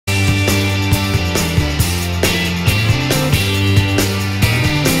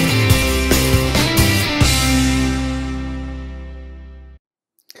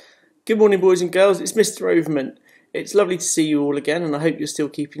Good morning, boys and girls. It's Mr. Overman. It's lovely to see you all again, and I hope you're still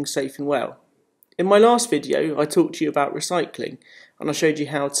keeping safe and well. In my last video, I talked to you about recycling, and I showed you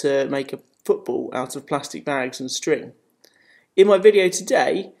how to make a football out of plastic bags and string. In my video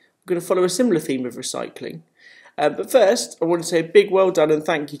today, I'm going to follow a similar theme of recycling. But first, I want to say a big well done and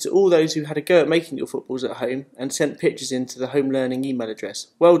thank you to all those who had a go at making your footballs at home and sent pictures into the Home Learning email address.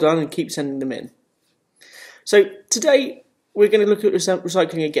 Well done, and keep sending them in. So today, we're going to look at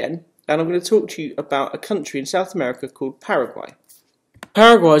recycling again, and I'm going to talk to you about a country in South America called Paraguay.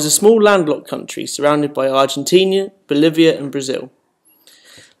 Paraguay is a small landlocked country surrounded by Argentina, Bolivia and Brazil.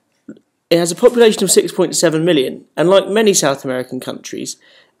 It has a population of 6.7 million, and like many South American countries,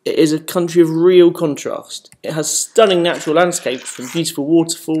 it is a country of real contrast. It has stunning natural landscapes, from beautiful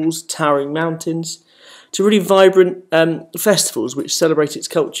waterfalls, towering mountains, to really vibrant festivals which celebrate its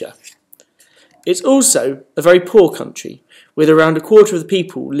culture. It's also a very poor country, with around a quarter of the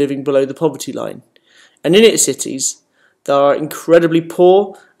people living below the poverty line. And in its cities, there are incredibly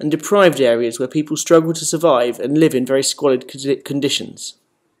poor and deprived areas where people struggle to survive and live in very squalid conditions.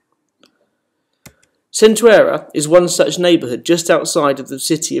 Centuera is one such neighbourhood just outside of the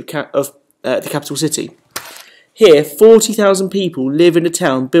city of the capital city. Here, 40,000 people live in a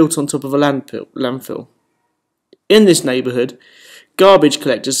town built on top of a landfill. In this neighbourhood, garbage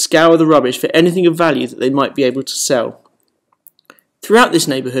collectors scour the rubbish for anything of value that they might be able to sell. Throughout this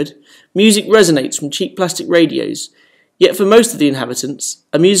neighbourhood, music resonates from cheap plastic radios, yet for most of the inhabitants,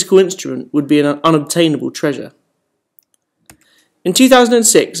 a musical instrument would be an unobtainable treasure. In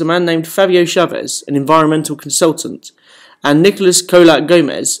 2006, a man named Fabio Chavez, an environmental consultant, and Nicolas Colat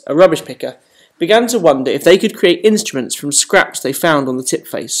Gomez, a rubbish picker, began to wonder if they could create instruments from scraps they found on the tip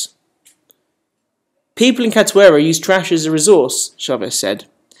face. People in Cachoeira use trash as a resource, Chavez said.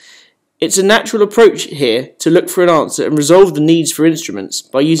 It's a natural approach here to look for an answer and resolve the needs for instruments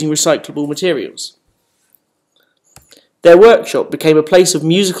by using recyclable materials. Their workshop became a place of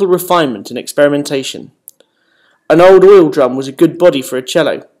musical refinement and experimentation. An old oil drum was a good body for a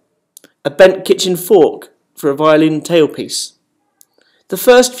cello, a bent kitchen fork for a violin tailpiece. The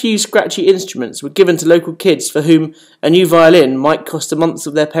first few scratchy instruments were given to local kids for whom a new violin might cost a month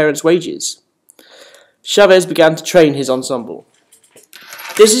of their parents' wages. Chavez began to train his ensemble.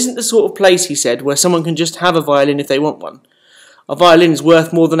 This isn't the sort of place, he said, where someone can just have a violin if they want one. A violin is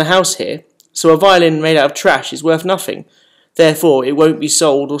worth more than a house here, so a violin made out of trash is worth nothing. Therefore, it won't be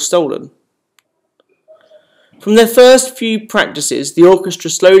sold or stolen. From their first few practices, the orchestra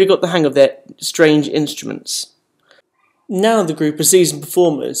slowly got the hang of their strange instruments. Now the group are seasoned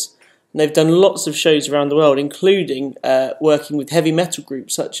performers, and they've done lots of shows around the world, including working with heavy metal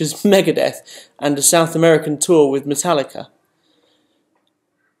groups such as Megadeth and a South American tour with Metallica.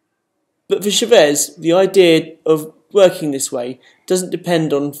 But for Chavez, the idea of working this way doesn't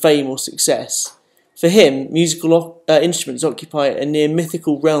depend on fame or success. For him, musical instruments occupy a near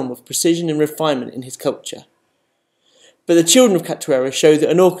mythical realm of precision and refinement in his culture. But the children of Cachoeira show that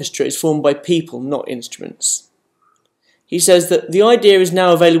an orchestra is formed by people, not instruments. He says that the idea is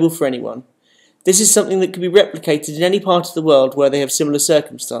now available for anyone. This is something that can be replicated in any part of the world where they have similar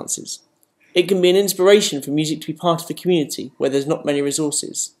circumstances. It can be an inspiration for music to be part of a community where there's not many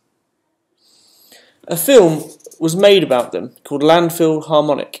resources. A film was made about them called Landfill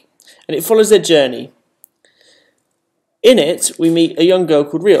Harmonic, and it follows their journey. In it, we meet a young girl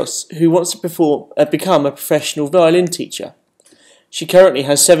called Rios who wants to become a professional violin teacher. She currently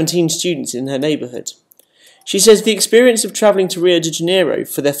has 17 students in her neighbourhood. She says the experience of travelling to Rio de Janeiro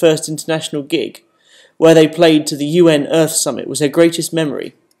for their first international gig, where they played to the UN Earth Summit, was her greatest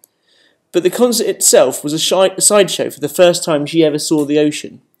memory. But the concert itself was a sideshow for the first time she ever saw the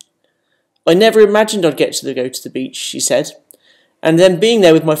ocean. I never imagined I'd get to go to the beach, she said, and then being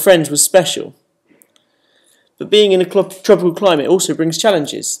there with my friends was special. But being in a tropical climate also brings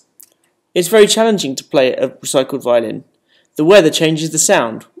challenges. It's very challenging to play a recycled violin. The weather changes the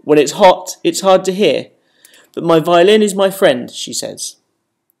sound. When it's hot, it's hard to hear. But my violin is my friend, she says.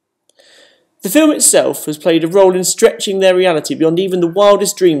 The film itself has played a role in stretching their reality beyond even the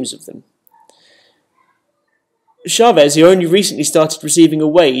wildest dreams of them. Chavez, who only recently started receiving a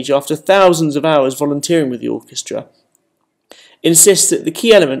wage after thousands of hours volunteering with the orchestra, insists that the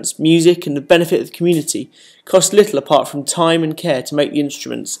key elements, music and the benefit of the community, cost little apart from time and care to make the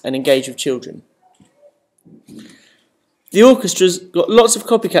instruments and engage with children. The orchestra's got lots of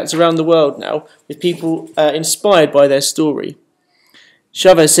copycats around the world now, with people inspired by their story.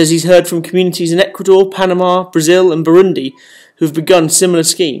 Chavez says he's heard from communities in Ecuador, Panama, Brazil and Burundi who have begun similar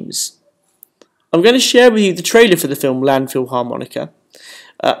schemes. I'm going to share with you the trailer for the film Landfill Harmonica,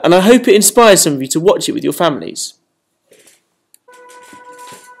 and I hope it inspires some of you to watch it with your families.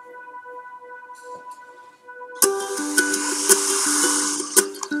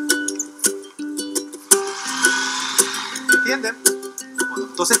 atienden, bueno,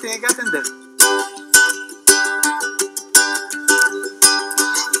 entonces tiene que atender.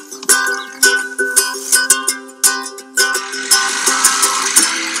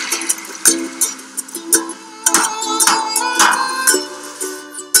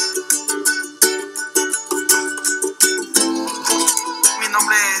 Mi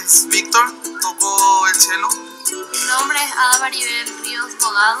nombre es Víctor, toco el cello. Mi nombre es Ada Maribel Ríos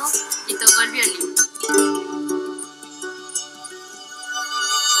Bogado y toco el violín.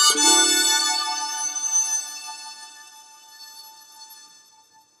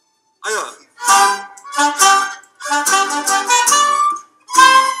 Ahí va.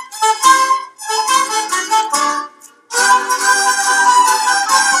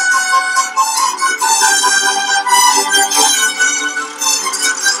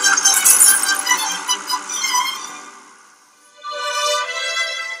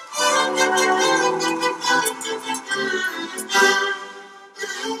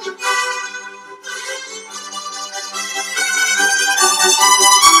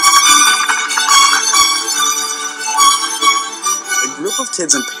 A group of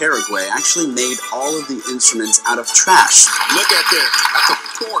kids in Paraguay actually made all of the instruments out of trash. Look at this. That's a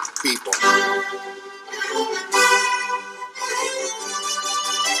pork, people.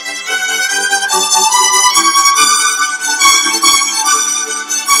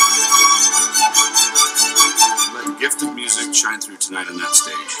 Let the gift of music shine through tonight on that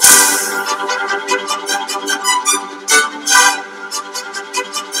stage.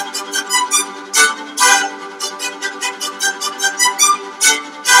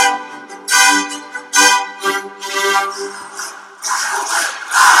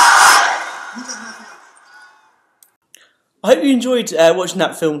 I hope you enjoyed watching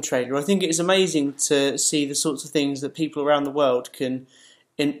that film trailer. I think it is amazing to see the sorts of things that people around the world can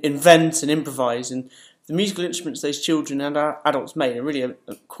invent and improvise, and the musical instruments those children and adults made are really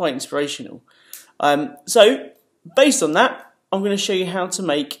quite inspirational. So, based on that, I'm going to show you how to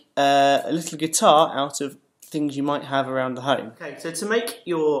make a little guitar out of things you might have around the home. Okay, so to make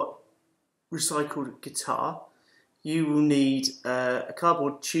your recycled guitar, you will need a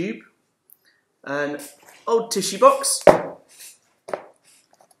cardboard tube, an old tissue box,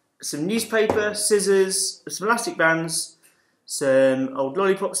 some newspaper, scissors, some elastic bands, some old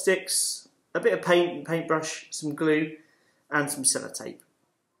lollipop sticks, a bit of paint, paintbrush, some glue, and some sellotape.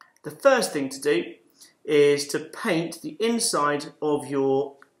 The first thing to do is to paint the inside of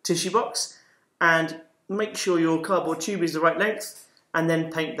your tissue box and make sure your cardboard tube is the right length, and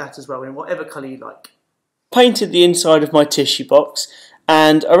then paint that as well in whatever colour you like. Painted the inside of my tissue box,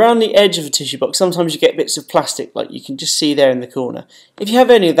 and around the edge of the tissue box sometimes you get bits of plastic like you can just see there in the corner. If you have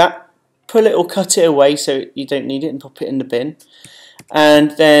any of that, pull it or cut it away so you don't need it and pop it in the bin,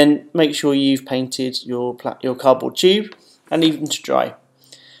 and then make sure you've painted your cardboard tube and leave them to dry.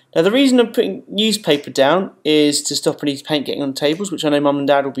 Now the reason I'm putting newspaper down is to stop any paint getting on tables, which I know Mum and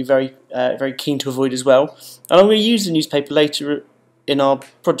Dad will be very keen to avoid as well, and I'm going to use the newspaper later in our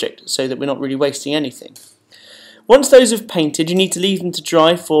project so that we're not really wasting anything. Once those have painted, you need to leave them to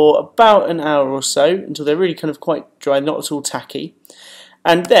dry for about an hour or so until they're really kind of quite dry, not at all tacky.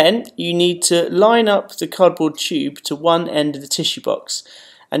 And then you need to line up the cardboard tube to one end of the tissue box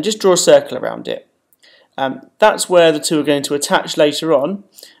and just draw a circle around it. That's where the two are going to attach later on,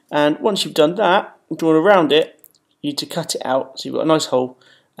 and once you've done that, drawn around it, you need to cut it out so you've got a nice hole,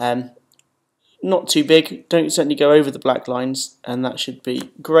 not too big, don't certainly go over the black lines, and that should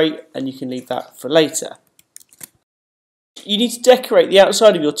be great, and you can leave that for later. You need to decorate the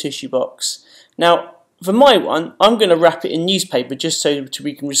outside of your tissue box. Now, for my one, I'm going to wrap it in newspaper just so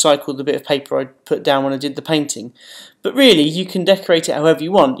we can recycle the bit of paper I put down when I did the painting. But really, you can decorate it however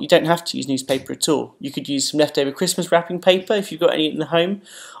you want. You don't have to use newspaper at all. You could use some leftover Christmas wrapping paper if you've got any in the home,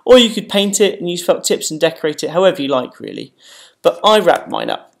 or you could paint it and use felt tips and decorate it however you like, really. But I wrapped mine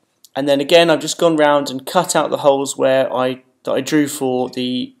up, and then again I've just gone round and cut out the holes that I drew for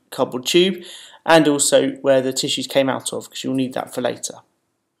the cardboard tube, and also where the tissues came out of, because you'll need that for later.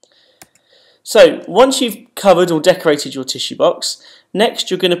 So once you've covered or decorated your tissue box, next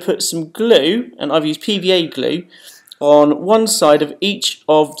you're going to put some glue, and I've used PVA glue, on one side of each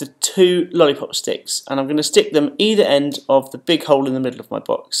of the two lollipop sticks, and I'm going to stick them either end of the big hole in the middle of my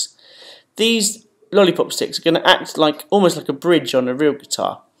box. These lollipop sticks are going to act like almost like a bridge on a real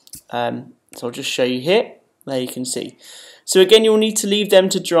guitar. So I'll just show you here. There you can see. So again, you'll need to leave them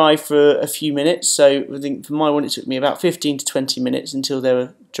to dry for a few minutes. So I think for my one it took me about 15 to 20 minutes until they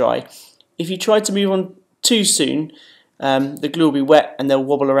were dry. If you try to move on too soon, the glue will be wet and they'll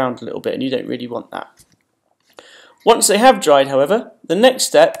wobble around a little bit, and you don't really want that. Once they have dried, however, the next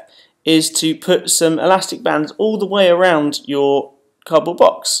step is to put some elastic bands all the way around your cardboard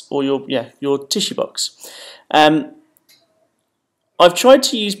box, or your tissue box. I've tried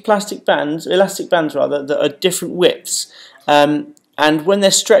to use elastic bands that are different widths, and when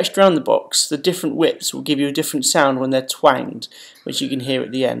they're stretched around the box, the different widths will give you a different sound when they're twanged, which you can hear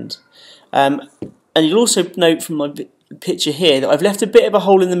at the end. And you'll also note from my picture here that I've left a bit of a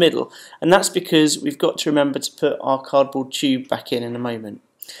hole in the middle, and that's because we've got to remember to put our cardboard tube back in a moment.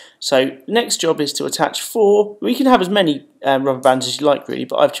 So next job is to attach 4. We can have as many rubber bands as you like really,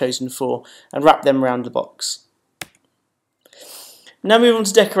 but I've chosen 4, and wrap them around the box. Now move on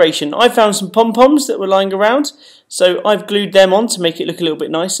to decoration. I found some pom-poms that were lying around, so I've glued them on to make it look a little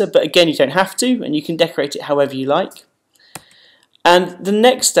bit nicer, but again you don't have to, and you can decorate it however you like. And the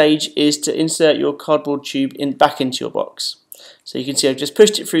next stage is to insert your cardboard tube back into your box. So you can see I've just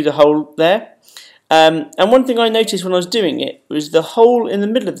pushed it through the hole there. And one thing I noticed when I was doing it was the hole in the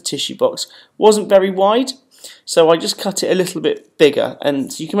middle of the tissue box wasn't very wide, so I just cut it a little bit bigger,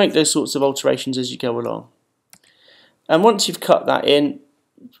 and you can make those sorts of alterations as you go along. And once you've cut that in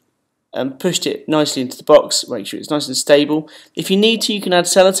and pushed it nicely into the box, make sure it's nice and stable. If you need to, you can add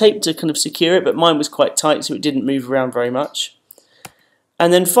sellotape to kind of secure it, but mine was quite tight so it didn't move around very much.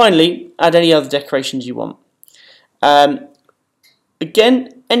 And then finally, add any other decorations you want.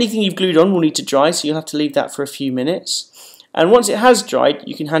 Again, anything you've glued on will need to dry, so you'll have to leave that for a few minutes. And once it has dried,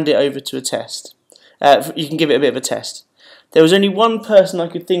 you can hand it over to a test. You can give it a bit of a test. There was only one person I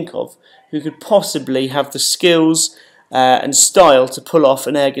could think of who could possibly have the skills and style to pull off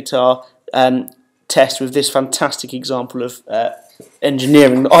an air guitar test with this fantastic example of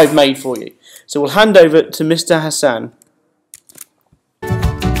engineering that I've made for you. So we'll hand over to Mr. Hassan.